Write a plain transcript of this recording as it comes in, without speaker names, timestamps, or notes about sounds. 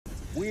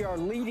We are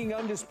leading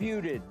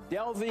Undisputed,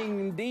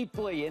 delving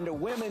deeply into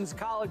women's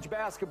college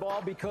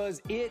basketball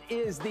because it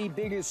is the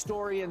biggest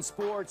story in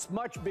sports,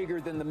 much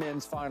bigger than the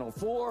men's Final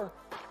Four.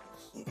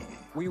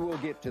 We will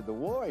get to the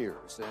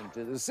Warriors and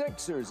to the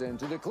Sixers and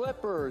to the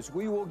Clippers.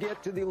 We will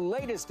get to the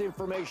latest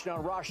information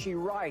on Rashee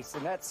Rice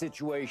and that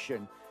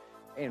situation,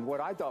 and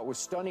what I thought was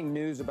stunning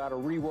news about a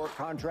rework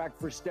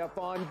contract for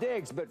Stephon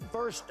Diggs. But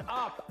first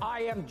up,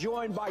 I am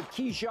joined by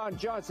Keyshawn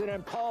Johnson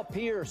and Paul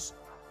Pierce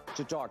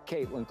to talk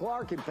Caitlin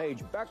Clark and Paige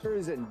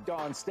Bueckers and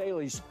Dawn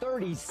Staley's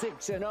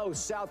 36-0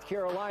 South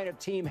Carolina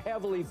team,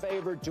 heavily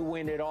favored to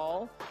win it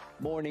all.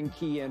 Morning,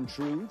 Key and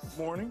Truth.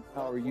 Morning.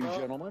 How are you,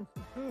 gentlemen?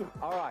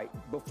 All right,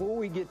 before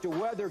we get to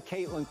whether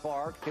Caitlin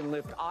Clark can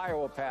lift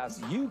Iowa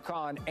past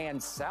UConn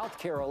and South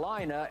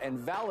Carolina and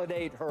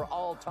validate her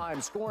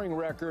all-time scoring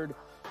record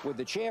with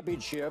the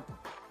championship,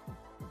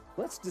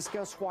 let's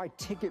discuss why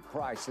ticket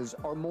prices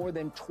are more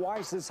than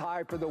twice as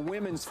high for the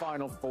women's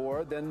Final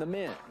Four than the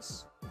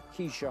men's.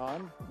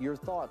 Keyshawn, your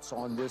thoughts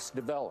on this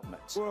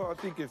development? Well, I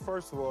think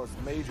first of all, it's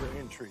major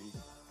intrigue.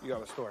 You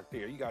got to start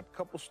there. You got a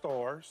couple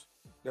stars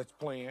that's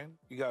playing.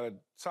 You got a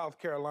South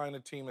Carolina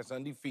team that's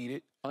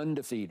undefeated.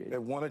 Undefeated.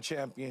 That won a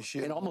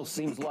championship. It almost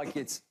seems like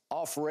it's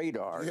off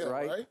radar,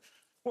 right?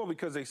 Well,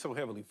 because they're so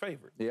heavily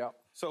favored. Yeah.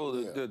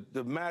 So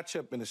the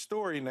matchup in the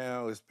story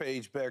now is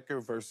Paige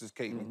Bueckers versus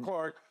Caitlin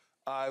Clark,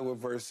 Iowa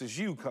versus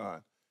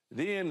UConn.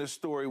 Then the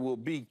story will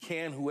be,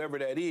 can whoever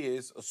that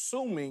is,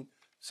 assuming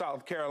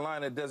South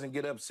Carolina doesn't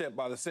get upset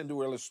by the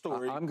Cinderella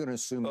story. I'm going to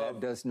assume that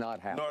does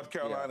not happen. North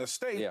Carolina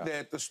State,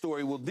 that the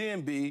story will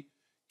then be,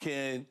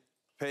 can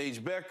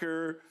Paige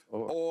Bueckers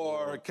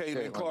or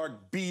Caitlin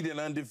Clark beat an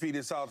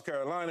undefeated South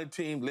Carolina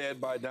team led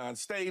by Dawn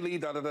Staley,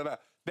 da-da-da-da.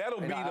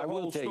 That'll be the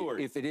whole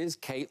story. If it is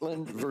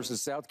Caitlin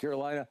versus South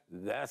Carolina,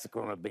 that's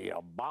going to be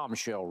a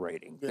bombshell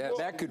rating.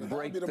 That could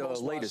break the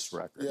latest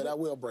record. Yeah, that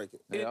will break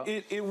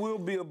it. It will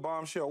be a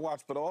bombshell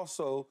watch, but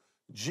also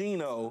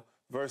Gino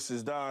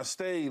versus Dawn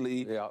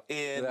Staley,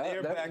 and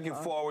their back and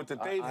forward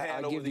that they've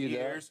had over the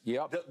years.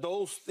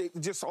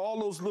 Just all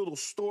those little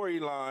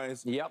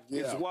storylines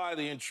is why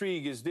the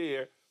intrigue is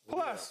there.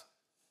 Plus,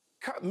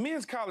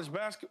 men's college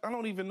basketball, I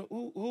don't even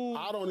know who.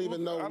 I don't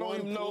even know.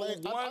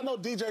 I know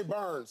DJ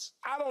Burns.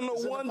 I don't know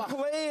one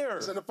player.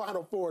 He's in the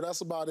Final Four.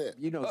 That's about it.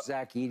 You know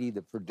Zach Edey,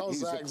 the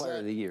producer, player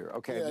of the year.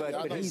 Okay,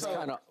 but he's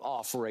kind of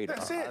off radar.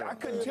 That's it. I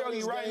couldn't tell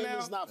you right now.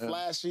 It's not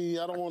flashy.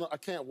 I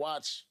can't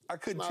watch. I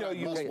couldn't tell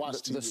you.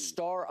 The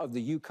star of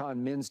the UConn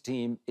men's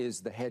team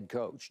is the head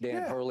coach,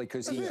 Dan Hurley,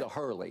 because he's a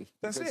Hurley.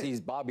 Because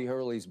he's Bobby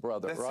Hurley's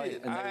brother, right?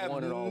 And I have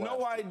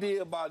no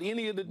idea about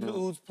any of the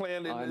dudes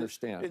playing. I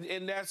understand.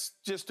 And that's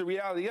just the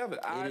reality of it.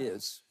 It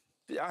is.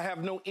 I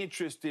have no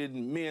interest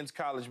in men's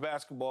college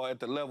basketball at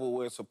the level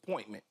where it's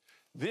appointment.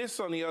 This,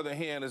 on the other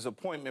hand, is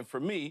appointment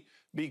for me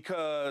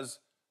because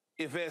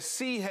if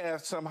SC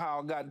has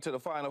somehow gotten to the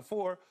Final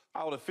Four,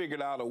 I would have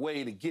figured out a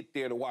way to get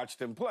there to watch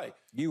them play.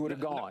 You would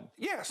have gone.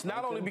 Yes,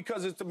 not only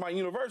because it's my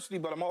university,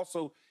 but I'm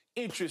also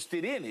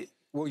interested in it.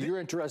 Well, you're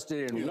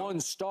interested in one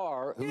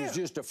star who's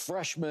just a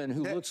freshman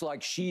who looks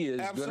like she is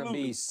going to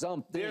be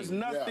something. There's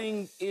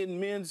nothing in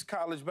men's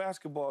college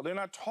basketball. They're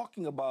not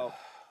talking about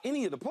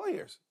any of the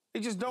players. They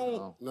just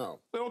don't. No.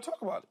 They don't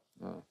talk about it.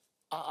 No.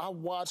 I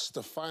watched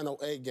the Final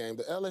 8 game,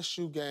 the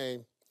LSU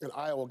game and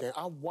Iowa game.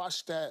 I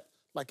watched that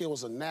like it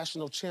was a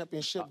national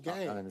championship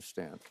game. I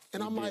understand.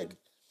 And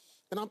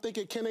I'm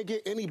thinking, can they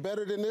get any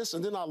better than this?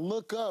 And then I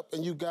look up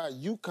and you got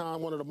UConn,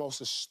 one of the most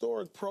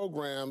historic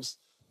programs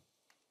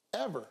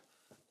ever,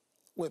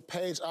 with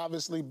Paige,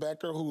 obviously,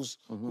 Bueckers,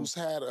 who's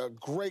had a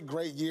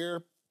great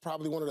year,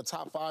 probably one of the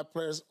top 5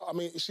 players. I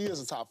mean, she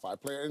is a top 5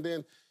 player. And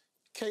then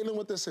Caitlin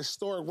with this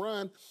historic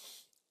run.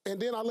 And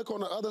then I look on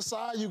the other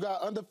side, you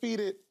got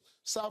undefeated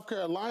South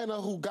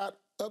Carolina who got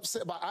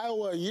upset by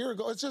Iowa a year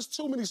ago. It's just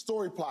too many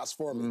story plots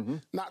for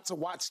me not to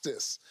watch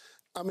this.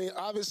 I mean,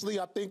 obviously,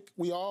 I think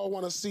we all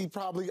want to see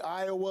probably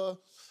Iowa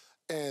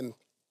and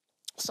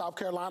South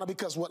Carolina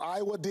because what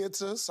Iowa did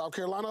to South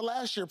Carolina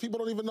last year, people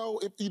don't even know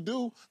if you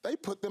do, they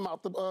put them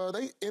out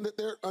they ended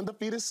their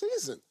undefeated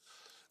season.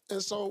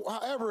 And so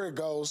however it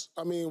goes,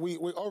 I mean, we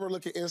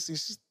overlook at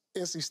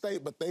NC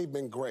State, but they've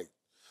been great.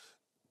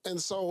 And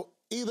so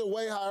either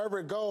way, however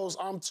it goes,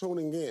 I'm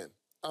tuning in.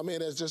 I mean,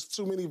 there's just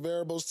too many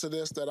variables to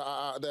this that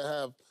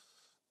have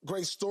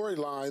great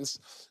storylines,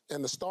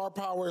 and the star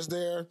power is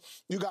there.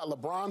 You got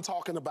LeBron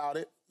talking about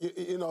it.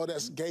 You know,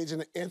 that's gauging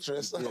the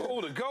interest.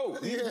 Oh, the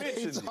GOAT.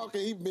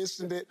 He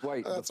mentioned it.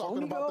 Wait,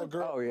 talking about the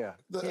girl. Oh, yeah.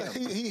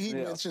 He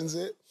mentions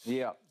it.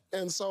 Yeah.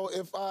 And so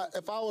if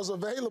I was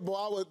available,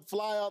 I would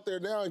fly out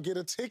there now and get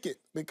a ticket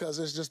because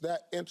it's just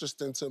that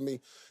interesting to me.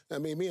 I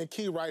mean, me and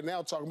Key right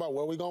now talking about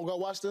where we going to go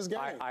watch this game.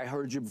 I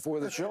heard you before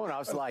the show, and I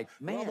was like,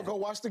 man. I'm going to go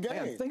watch the game.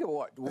 Man, think of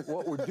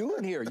what we're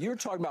doing here. You're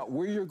talking about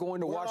where you're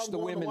going to watch the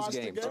women's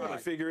game. Trying to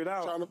figure it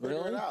out. Trying to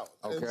figure it out.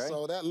 Okay. And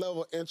so that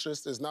level of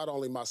interest is not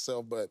only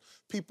myself, but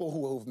people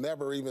who've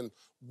never even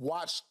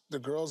watched the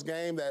girls'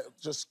 game that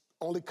just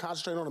only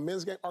concentrate on the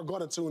men's game are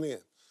going to tune in.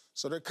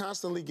 So they're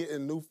constantly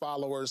getting new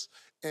followers,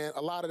 and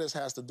a lot of this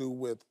has to do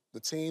with the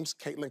teams.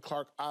 Caitlin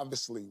Clark,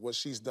 obviously, what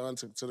she's done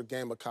to the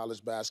game of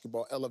college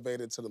basketball,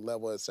 elevated to the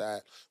level it's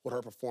at with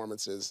her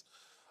performances.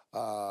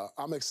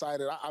 I'm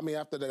excited. I mean,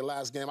 after the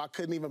last game, I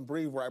couldn't even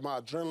breathe right.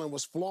 My adrenaline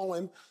was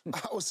flowing.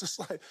 I was just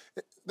like,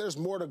 there's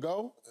more to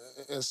go,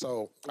 and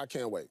so I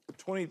can't wait.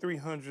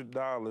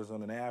 $2,300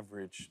 on an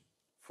average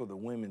for the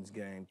women's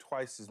game,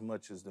 twice as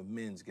much as the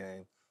men's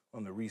game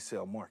on the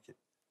resale market.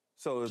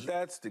 So if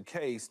that's the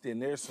case, then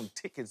there's some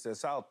tickets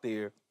that's out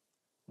there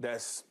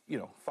that's, you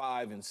know,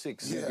 $5,000 and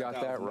 $6,000. You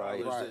got that right.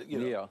 You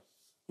know, yeah.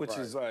 Which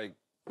is like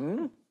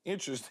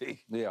interesting.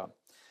 Yeah.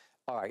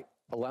 All right.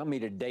 Allow me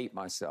to date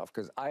myself,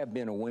 because I have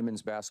been a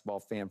women's basketball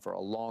fan for a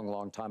long,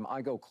 long time.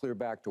 I go clear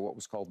back to what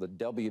was called the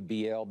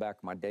WBL back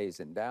in my days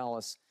in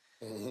Dallas,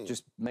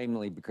 just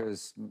mainly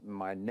because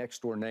my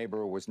next-door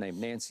neighbor was named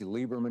Nancy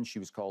Lieberman. She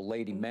was called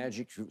Lady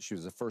Magic. She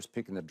was the first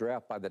pick in the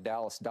draft by the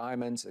Dallas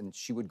Diamonds, and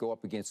she would go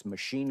up against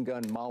Machine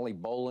Gun Molly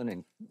Bolin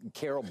and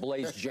Carol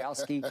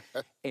Blazejowski,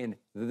 and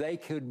they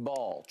could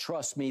ball.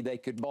 Trust me, they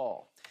could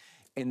ball.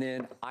 And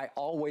then I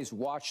always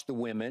watched the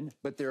women,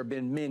 but there have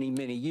been many,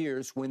 many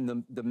years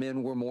when the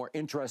men were more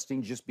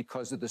interesting just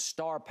because of the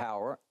star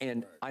power.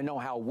 And I know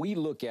how we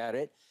look at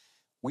it.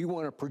 We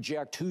want to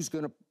project who's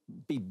going to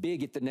be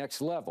big at the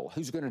next level,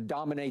 who's going to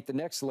dominate the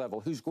next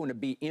level, who's going to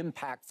be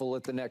impactful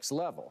at the next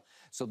level.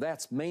 So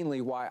that's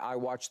mainly why I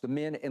watch the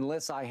men,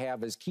 unless I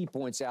have, as Key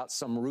points out,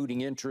 some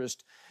rooting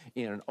interest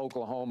in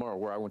Oklahoma or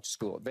where I went to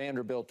school at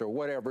Vanderbilt or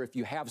whatever. If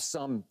you have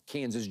some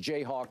Kansas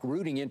Jayhawk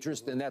rooting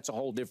interest, then that's a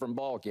whole different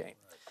ball game.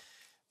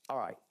 All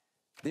right.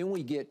 Then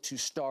we get to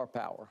star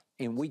power,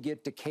 and we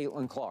get to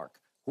Caitlin Clark.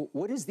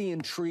 What is the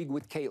intrigue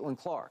with Caitlin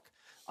Clark?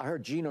 I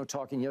heard Gino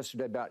talking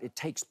yesterday about it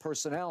takes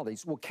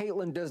personalities. Well,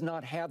 Caitlin does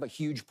not have a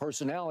huge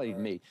personality to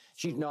me.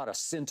 She's not a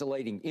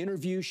scintillating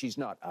interview. She's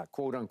not a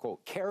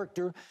quote-unquote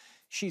character.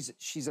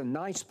 She's a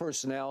nice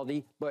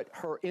personality, but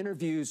her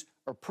interviews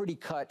are pretty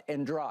cut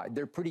and dry.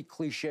 They're pretty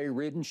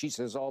cliche-ridden. She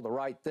says all the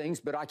right things,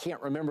 but I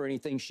can't remember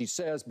anything she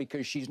says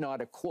because she's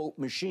not a quote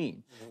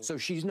machine. So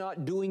she's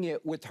not doing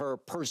it with her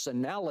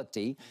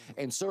personality,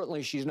 and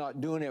certainly she's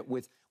not doing it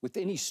with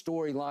any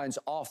storylines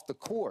off the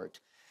court.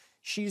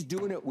 She's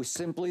doing it with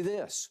simply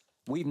this.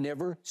 We've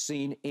never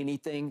seen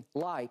anything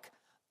like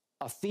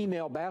a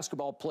female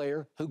basketball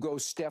player who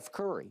goes Steph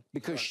Curry,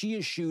 because she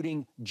is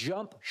shooting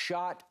jump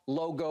shot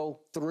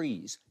logo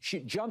threes.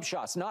 Jump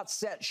shots, not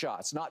set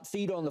shots, not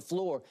feet on the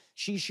floor.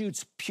 She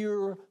shoots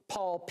pure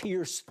Paul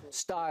Pierce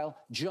style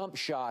jump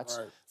shots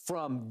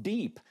from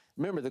deep.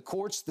 Remember, the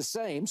court's the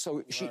same,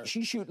 so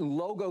she's shooting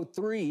logo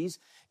threes.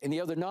 And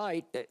the other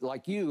night,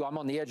 like you, I'm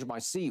on the edge of my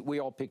seat. We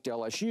all picked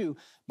LSU,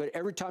 but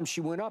every time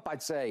she went up,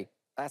 I'd say,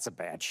 that's a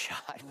bad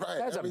shot.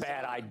 That's a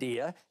bad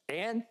idea.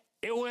 And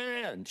it went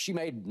in. She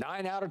made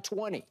 9 out of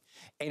 20.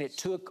 And it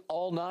took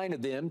all 9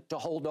 of them to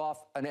hold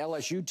off an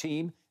LSU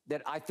team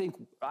that I think,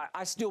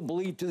 I still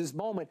believe to this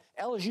moment,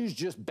 LSU's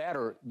just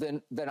better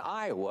than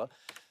Iowa.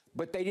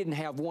 But they didn't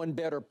have one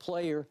better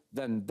player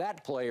than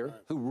that player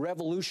who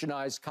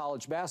revolutionized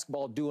college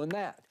basketball doing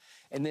that.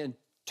 And then,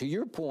 to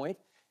your point,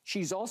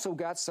 she's also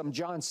got some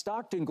John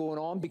Stockton going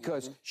on,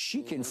 because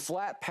she can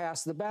flat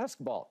pass the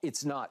basketball.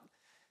 It's not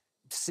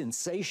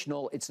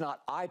sensational. It's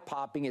not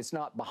eye-popping. It's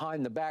not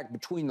behind the back,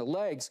 between the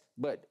legs.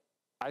 But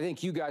I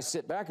think you guys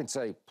sit back and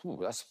say,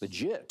 that's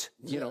legit.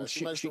 You know,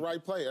 she makes the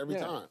right play every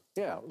time.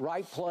 Yeah,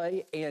 right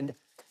play, and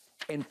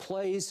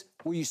plays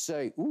where you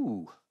say,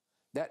 ooh,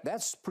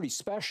 that's pretty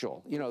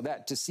special, you know,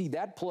 that to see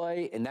that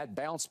play and that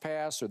bounce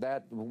pass or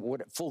that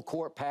full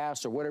court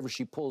pass or whatever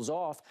she pulls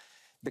off,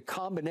 the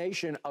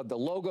combination of the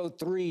logo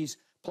threes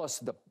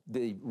plus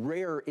the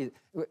rare,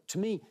 to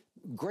me,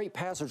 great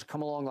passers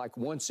come along like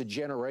once a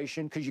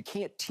generation, because you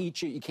can't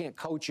teach it, you can't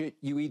coach it.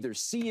 You either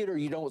see it or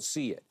you don't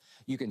see it.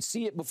 You can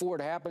see it before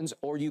it happens,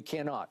 or you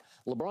cannot.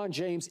 LeBron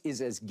James is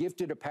as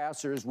gifted a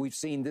passer as we've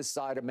seen this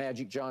side of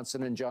Magic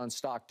Johnson and John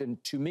Stockton,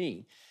 to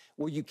me.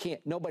 Where you can't,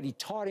 nobody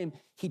taught him,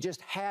 he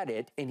just had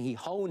it, and he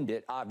honed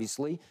it,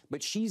 obviously,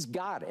 but she's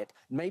got it.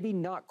 Maybe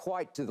not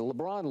quite to the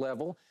LeBron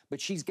level,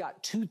 but she's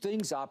got 2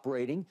 things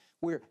operating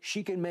where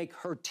she can make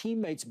her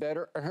teammates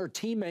better, and her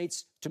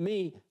teammates, to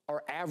me,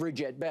 are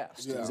average at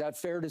best. Is that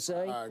fair to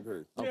say? I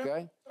agree.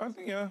 Okay. Yeah, I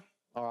think,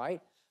 All right.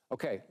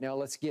 Okay, now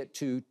let's get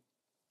to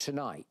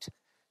tonight.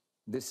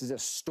 This is a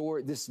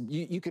story,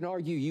 you can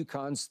argue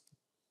UConn's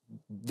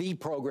the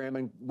program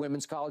in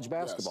women's college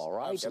basketball,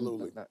 right?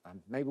 Absolutely.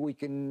 Maybe we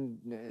can.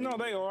 No,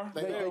 they are.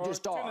 They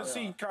just are.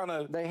 Tennessee kind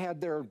of. They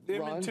had their They've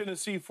run. been in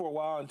Tennessee for a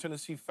while, and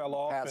Tennessee fell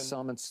off. Pat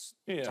Summitt's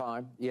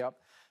time. Yep.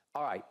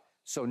 All right.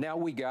 So now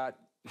we got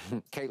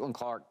Caitlin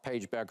Clark,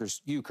 Paige Bueckers,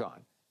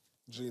 UConn.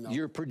 Gino.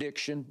 Your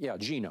prediction? Yeah,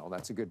 Gino.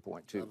 That's a good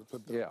point too.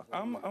 Yeah.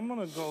 I'm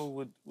gonna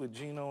go with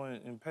Gino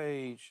and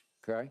Paige.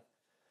 Okay.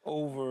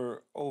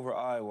 Over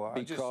Iowa.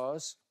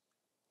 Because.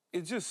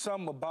 It's just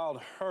something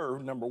about her,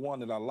 number one,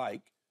 that I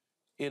like.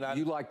 And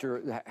you liked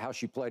her, how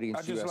she played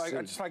against USC.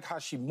 I just like how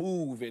she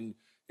moved, and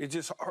it's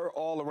just her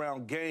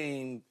all-around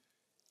game.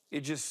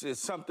 It just is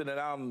something that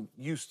I'm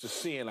used to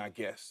seeing, I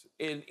guess.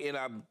 And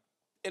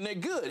and they're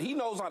good. He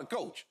knows how to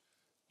coach.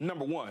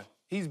 Number one,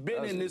 he's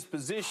been in this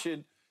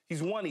position.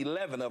 He's won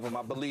 11 of them,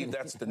 I believe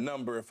that's the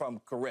number, if I'm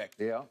correct.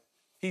 Yeah.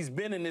 He's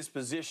been in this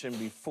position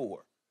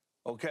before,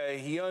 okay?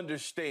 He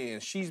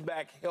understands. She's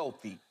back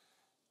healthy.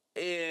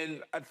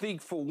 And I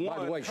think for one,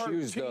 by the way, she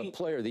was the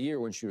player of the year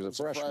when she was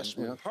a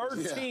freshman. Yeah. Her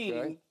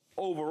team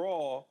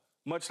overall,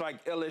 much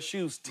like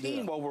LSU's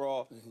team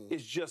overall,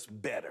 is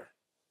just better.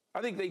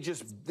 I think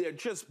they're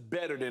just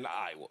better than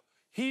Iowa.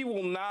 He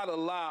will not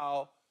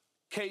allow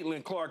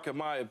Caitlin Clark, in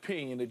my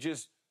opinion, to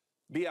just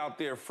be out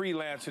there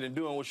freelancing and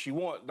doing what she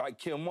wants like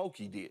Kim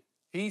Mulkey did.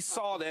 He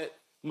saw that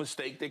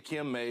mistake that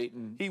Kim made.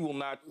 He will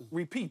not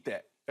repeat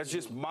that. That's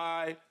just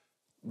my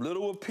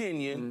little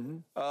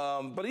opinion.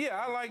 But yeah,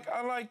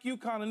 I like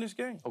UConn in this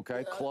game.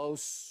 Okay,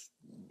 close.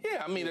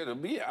 Yeah, I mean,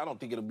 I don't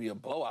think it'll be a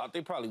blowout. They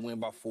probably win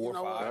by 4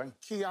 or 5.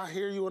 What? Key, I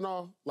hear you and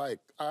all. Like,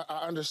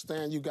 I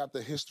understand you got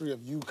the history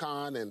of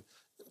UConn and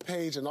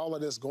Paige and all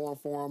of this going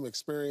for them,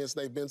 experience.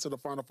 They've been to the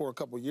Final Four a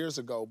couple of years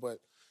ago. But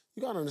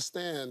you got to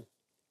understand,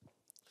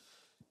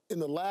 in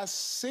the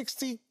last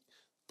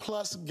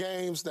 60-plus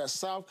games that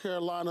South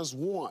Carolina's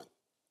won,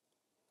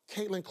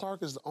 Caitlin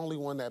Clark is the only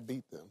one that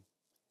beat them.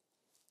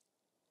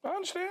 I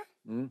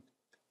understand.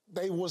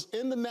 They was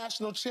in the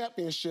national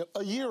championship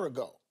a year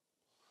ago.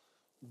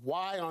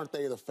 Why aren't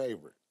they the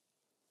favorite?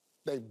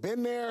 They've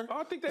been there.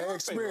 I think they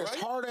experienced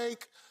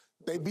heartache.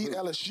 They beat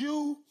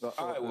LSU.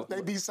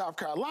 They beat South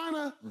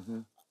Carolina.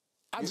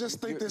 I just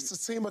think this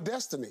is a team of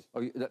destiny.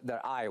 Oh,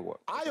 they're Iowa.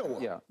 Iowa.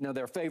 Yeah. Now,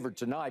 they're favored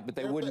tonight, but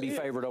they wouldn't be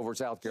favored over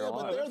South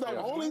Carolina. Yeah, but they're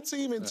the only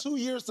team in 2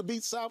 years to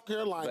beat South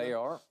Carolina. They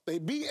are. They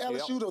beat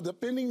LSU, the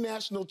defending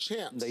national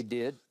champs. They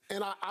did.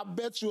 And I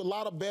bet you a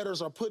lot of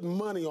bettors are putting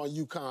money on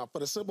UConn for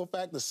the simple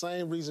fact, the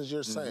same reasons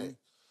you're saying.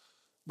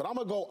 But I'm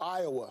going to go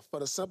Iowa for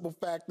the simple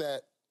fact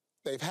that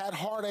they've had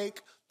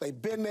heartache,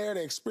 they've been there,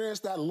 they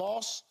experienced that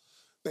loss,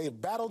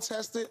 they've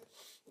battle-tested,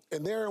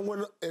 and they're in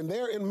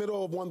the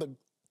middle of one of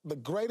the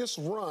greatest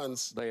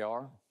runs they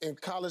are in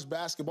college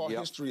basketball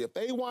history. If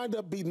they wind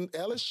up beating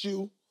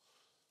LSU,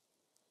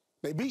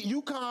 they beat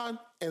UConn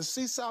and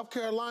see South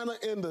Carolina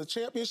in the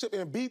championship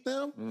and beat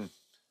them,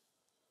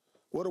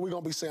 what are we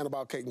going to be saying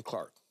about Caitlin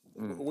Clark?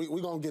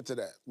 We're going to get to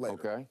that later.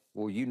 Okay.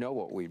 Well, you know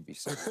what we'd be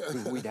saying,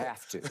 because we'd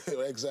have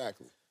to.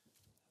 Exactly.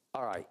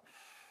 All right.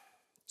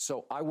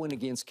 So I went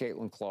against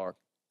Caitlin Clark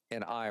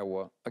in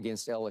Iowa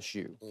against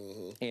LSU,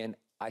 and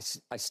I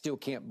still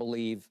can't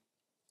believe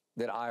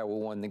that Iowa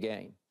won the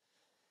game.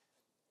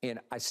 And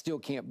I still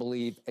can't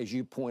believe, as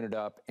you pointed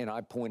up and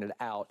I pointed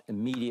out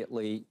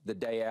immediately the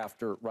day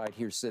after, right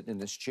here sitting in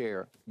this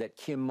chair, that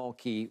Kim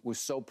Mulkey was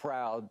so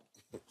proud,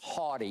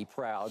 haughty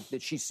proud,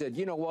 that she said,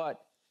 you know what?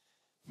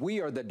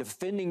 We are the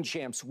defending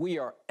champs. We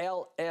are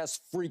LS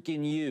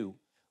freaking U.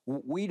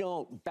 We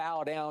don't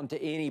bow down to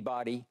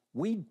anybody.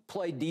 We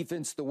play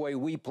defense the way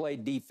we play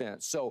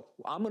defense. So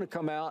I'm going to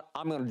come out.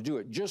 I'm going to do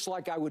it just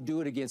like I would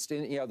do it against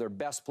any other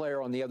best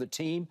player on the other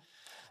team.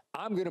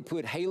 I'm going to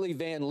put Haley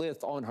Van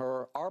Lith on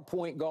her, our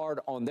point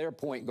guard on their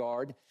point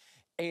guard,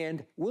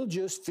 and we'll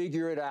just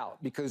figure it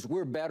out because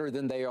we're better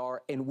than they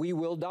are, and we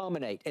will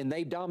dominate. And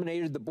they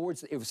dominated the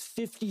boards. It was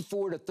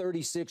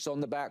 54-36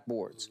 on the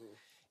backboards.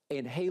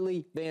 And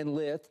Haley Van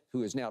Lith,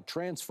 who is now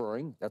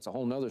transferring, that's a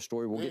whole nother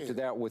story. We'll get to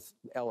that with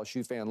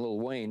LSU fan Lil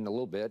Wayne in a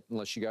little bit,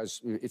 unless you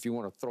guys, if you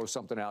want to throw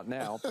something out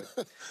now.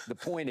 But the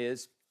point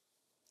is,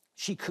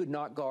 she could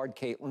not guard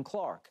Caitlin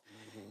Clark.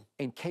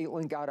 And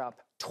Caitlin got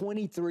up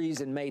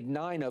 23s and made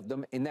 9 of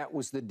them, and that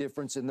was the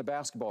difference in the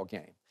basketball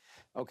game.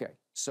 Okay,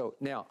 so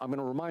now I'm going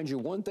to remind you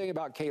one thing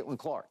about Caitlin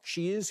Clark.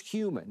 She is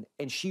human,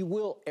 and she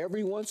will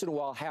every once in a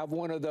while have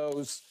one of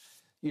those,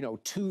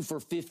 2 for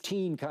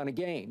 15 kind of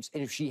games.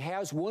 And if she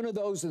has one of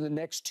those in the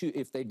next 2,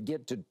 if they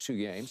get to 2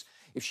 games,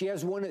 if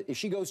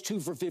she goes 2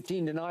 for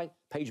 15 tonight,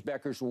 Paige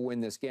Bueckers will win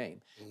this game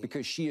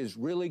because she is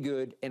really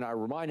good. And I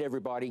remind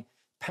everybody,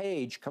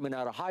 Paige, coming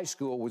out of high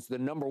school, was the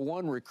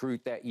 #1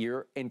 recruit that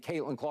year, and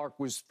Caitlin Clark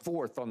was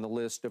 4th on the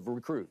list of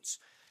recruits.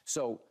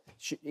 So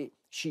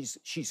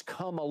she's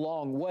come a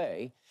long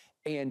way,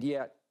 and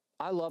yet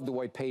I love the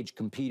way Paige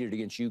competed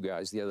against you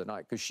guys the other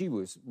night because she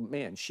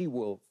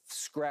will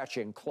scratch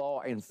and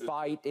claw and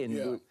fight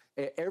and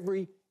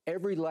every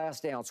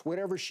last ounce,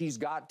 whatever she's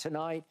got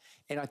tonight,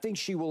 and I think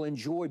she will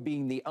enjoy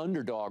being the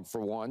underdog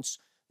for once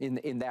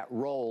in that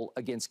role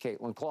against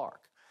Caitlin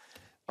Clark.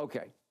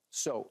 Okay,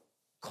 so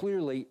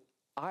clearly,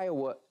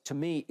 Iowa, to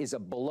me, is a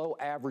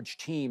below-average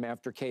team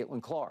after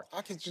Caitlin Clark.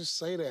 How could you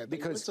say that? They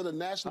went to the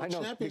national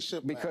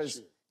championship because last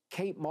year.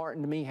 Kate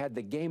Martin, to me, had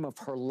the game of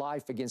her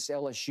life against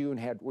LSU and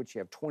had,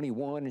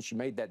 21, and she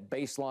made that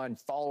baseline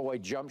fall-away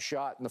jump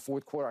shot in the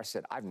 4th quarter. I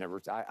said, I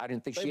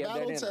didn't think she had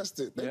that in her.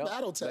 They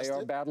battle-tested. They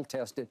are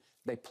battle-tested.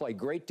 They play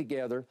great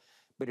together,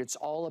 but it's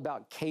all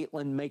about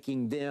Caitlin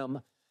making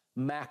them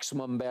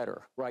maximum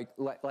better, right?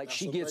 Like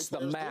she gets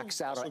the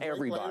max out of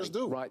everybody,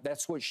 right?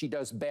 That's what she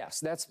does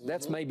best.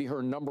 That's maybe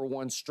her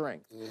 #1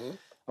 strength.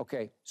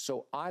 Okay,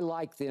 so I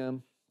like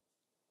them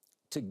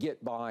to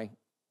get by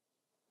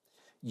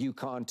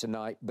UConn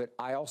tonight, but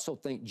I also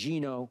think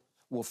Gino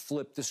will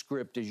flip the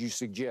script as you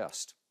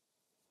suggest.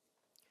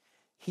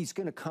 he's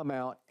going to come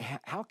out.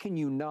 How can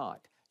you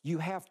not? You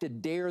have to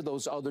dare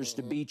those others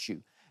to beat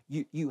you.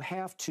 You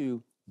have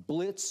to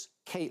blitz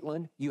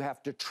Caitlin. You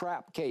have to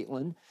trap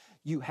Caitlin.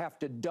 You have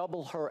to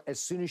double her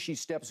as soon as she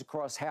steps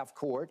across half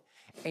court.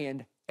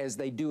 And as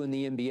they do in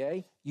the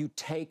NBA, you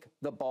take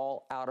the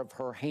ball out of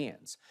her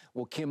hands.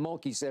 Well, Kim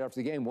Mulkey said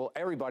after the game, well,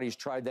 everybody's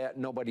tried that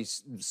and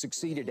nobody's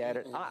succeeded at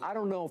it. I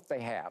don't know if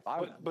they have.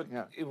 But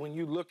when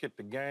you look at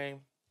the game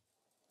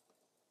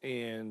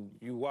and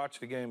you watch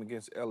the game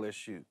against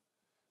LSU,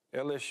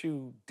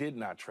 LSU did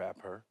not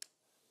trap her.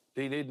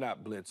 They did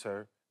not blitz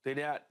her. They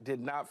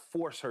did not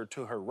force her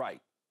to her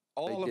right.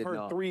 All of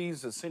her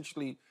threes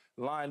essentially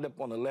lined up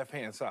on the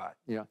left-hand side.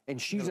 Yeah,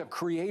 and she's a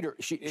creator.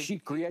 She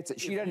creates it.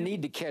 She doesn't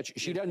need to catch.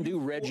 She doesn't do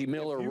Reggie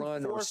Miller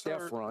run or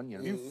Steph run. You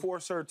know? You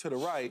force her to the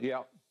right,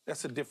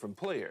 that's a different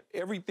player.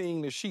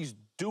 Everything that she's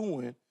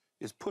doing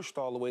is pushed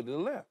all the way to the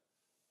left.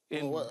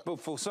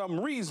 But for some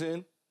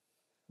reason,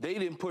 they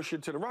didn't push her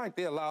to the right.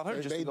 They allowed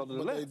her just to go to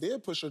the left. They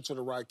did push her to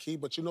the right, Key.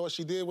 But you know what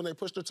she did when they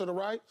pushed her to the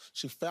right?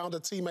 She found a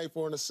teammate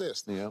for an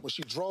assist. Yeah. When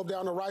she drove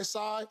down the right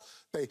side,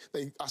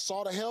 I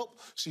saw the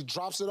help. She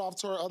drops it off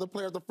to her other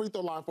player at the free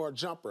throw line for a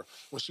jumper.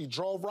 When she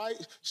drove right,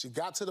 she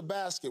got to the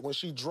basket. When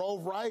she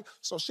drove right,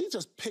 so she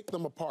just picked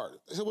them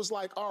apart. It was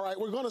like, all right,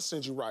 we're going to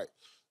send you right.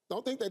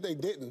 Don't think that they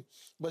didn't,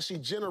 but she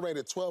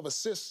generated 12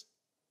 assists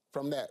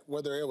from that,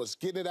 whether it was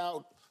getting it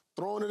out,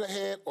 throwing it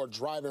ahead, or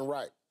driving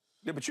right.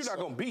 Yeah, but you're not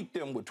going to beat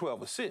them with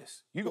 12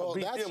 assists. You're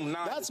going to beat them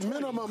 9 That's to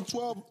 20. minimum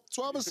 12.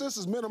 12 assists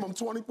is minimum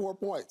 24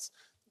 points,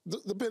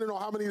 depending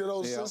on how many of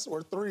those assists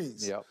were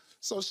threes. Yep.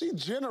 So she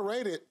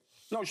generated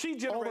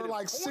over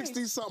like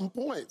 60-something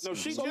points. No,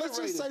 she so let's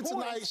just say points.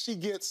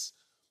 Tonight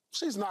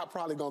she's not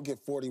probably going to get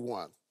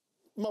 41.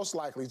 Most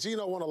likely.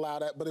 Gino won't allow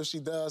that, but if she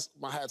does,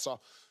 my hat's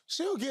off.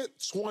 She'll get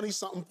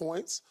 20-something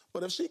points,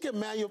 but if she can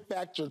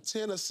manufacture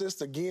 10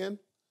 assists again,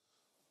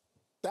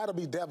 that'll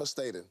be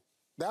devastating.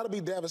 That'll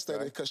be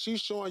devastating because she's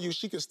showing you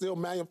she can still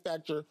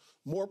manufacture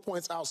more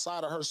points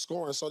outside of her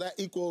scoring. So that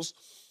equals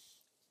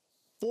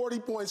 40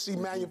 points she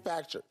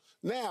manufactured.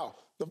 Now,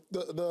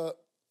 the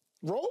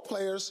role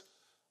players,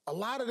 a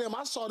lot of them,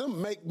 I saw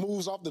them make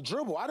moves off the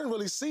dribble. I didn't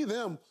really see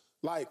them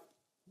like,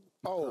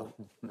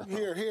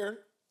 here,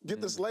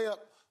 get this layup.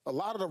 A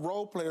lot of the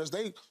role players,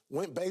 they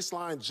went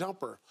baseline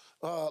jumper.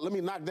 Let me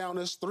knock down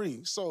this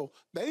three. So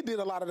they did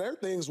a lot of their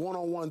things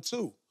one-on-one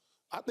too.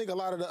 I think a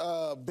lot of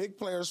the big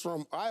players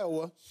from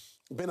Iowa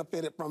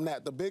benefited from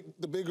that. The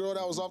big girl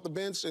that was off the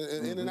bench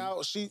and in and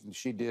out, she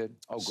did.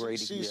 Oh,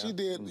 Grady. She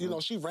did. You know,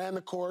 she ran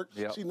the court.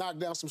 Yep. She knocked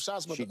down some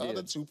shots, but the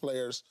other two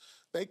players,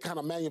 they kind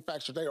of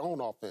manufactured their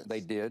own offense. They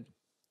did.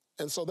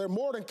 And so they're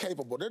more than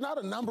capable. They're not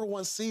a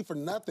 #1 seed for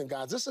nothing,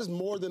 guys. This is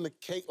more than the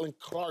Caitlin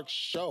Clark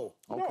show.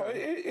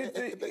 Okay.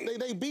 No,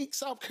 they beat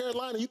South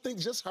Carolina. You think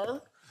just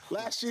her?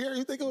 Last year,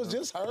 you think it was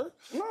just her?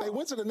 No. They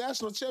went to the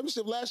national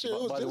championship last year.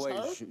 It was just her. By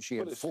the way, she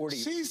had 40.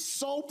 She's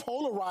so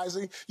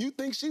polarizing. You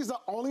think she's the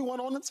only one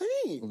on the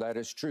team. Well, that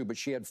is true, but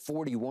she had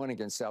 41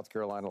 against South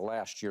Carolina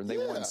last year, and they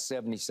won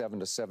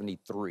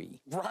 77-73.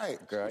 Right.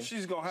 Okay.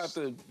 She's gonna have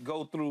to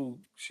go through.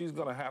 She's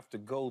gonna have to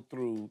go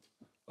through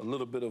a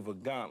little bit of a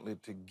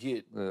gauntlet to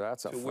get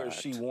to where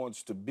she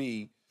wants to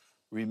be.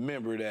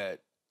 Remember that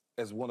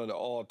as one of the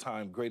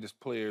all-time greatest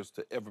players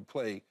to ever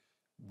play,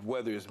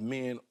 whether it's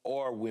men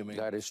or women,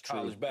 that is true.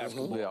 College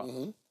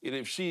basketball. And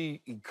if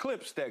she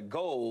eclipsed that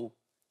goal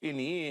in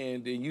the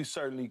end, then you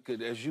certainly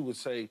could, as you would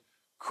say,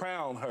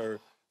 crown her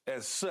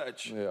as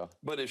such. Yeah.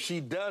 But if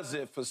she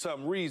doesn't, for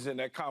some reason,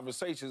 that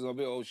conversation is going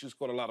to be, oh, she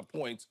scored a lot of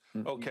points.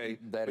 Okay,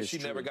 but she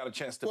never got a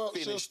chance to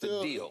finish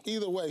the deal.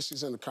 Either way,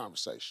 she's in the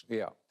conversation.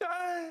 Yeah.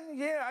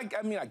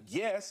 I mean, I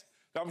guess.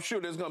 I'm sure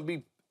there's going to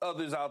be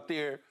others out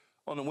there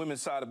on the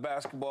women's side of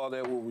basketball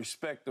that will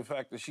respect the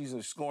fact that she's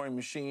a scoring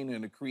machine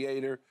and a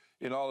creator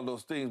and all of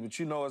those things. But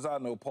you know, as I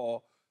know,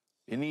 Paul,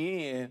 in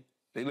the end,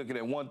 they look at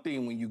that one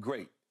thing when you're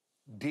great.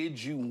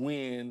 Did you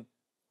win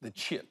the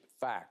chip?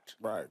 Fact.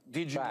 Right.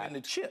 Did you win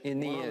the chip? In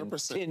the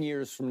 100%. End, 10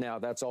 years from now,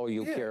 that's all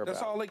you'll care about.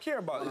 That's all they care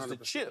about 100%. Is the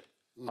chip.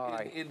 All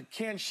right. And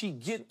can she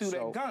get through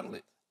that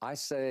gauntlet? I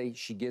say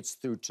she gets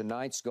through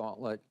tonight's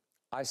gauntlet.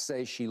 I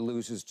say she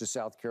loses to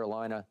South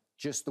Carolina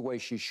just the way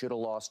she should have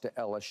lost to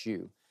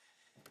LSU.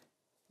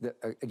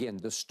 Again,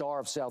 the star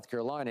of South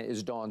Carolina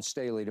is Dawn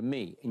Staley to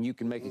me, and you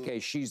can make a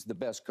case she's the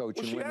best coach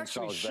in women's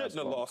college basketball. She shouldn't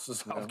have lost to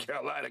South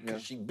Carolina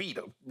because she beat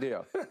them.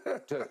 Yeah.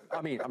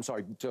 I'm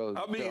sorry, to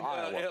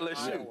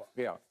LSU.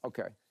 Yeah,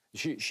 okay.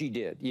 She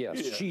did,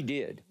 yes, she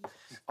did.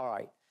 All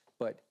right,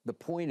 but the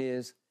point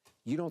is,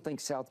 you don't think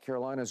South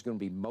Carolina is going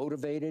to be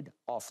motivated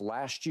off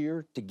last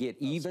year to get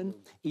even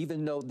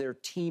though their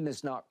team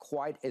is not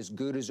quite as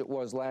good as it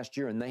was last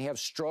year, and they have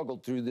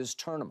struggled through this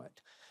tournament.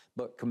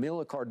 But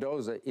Camila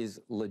Cardoza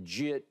is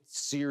legit,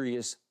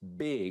 serious,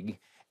 big,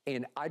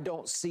 and I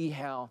don't see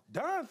how.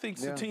 Don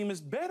thinks the team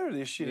is better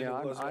this year than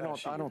it was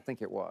last year. I don't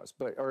think it was,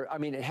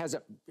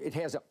 it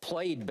hasn't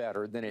played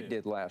better than it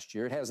did last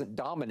year. It hasn't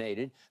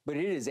dominated, but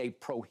it is a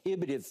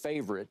prohibitive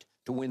favorite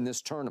to win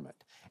this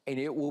tournament, and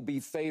it will be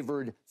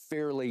favored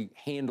fairly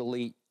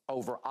handily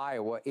over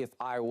Iowa if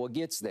Iowa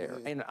gets there.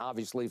 And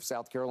obviously if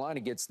South Carolina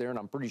gets there, and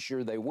I'm pretty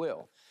sure they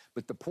will.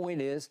 But the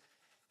point is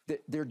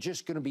that they're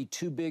just going to be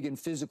too big and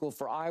physical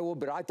for Iowa,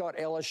 but I thought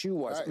LSU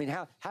was. Right. I mean,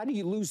 how do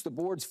you lose the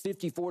boards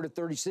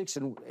 54-36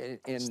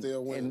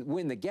 and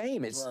win the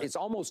game? It's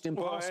almost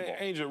impossible. Well,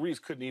 Angel Reese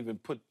couldn't even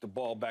put the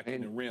ball back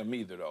in the rim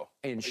either, though.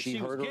 And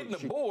she was getting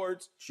the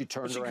boards, she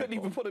turned but she couldn't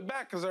even put it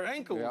back because her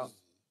ankle was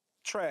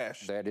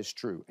trash. That is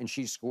true. And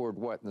she scored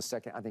what in the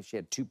second? I think she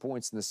had 2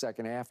 points in the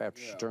second half after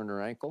she turned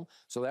her ankle.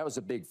 So that was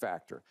a big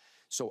factor.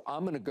 So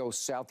I'm going to go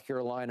South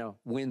Carolina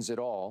wins it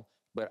all.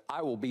 But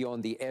I will be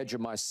on the edge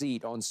of my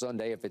seat on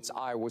Sunday if it's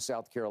Iowa,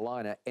 South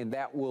Carolina, and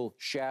that will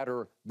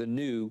shatter the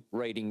new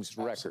ratings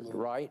record,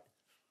 right?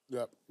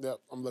 Yep,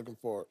 I'm looking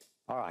forward.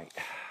 All right.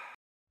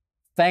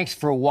 Thanks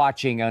for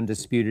watching,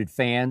 Undisputed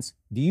fans.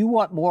 Do you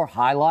want more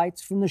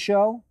highlights from the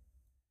show?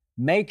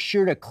 Make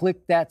sure to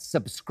click that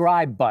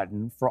subscribe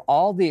button for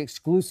all the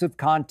exclusive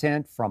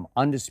content from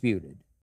Undisputed.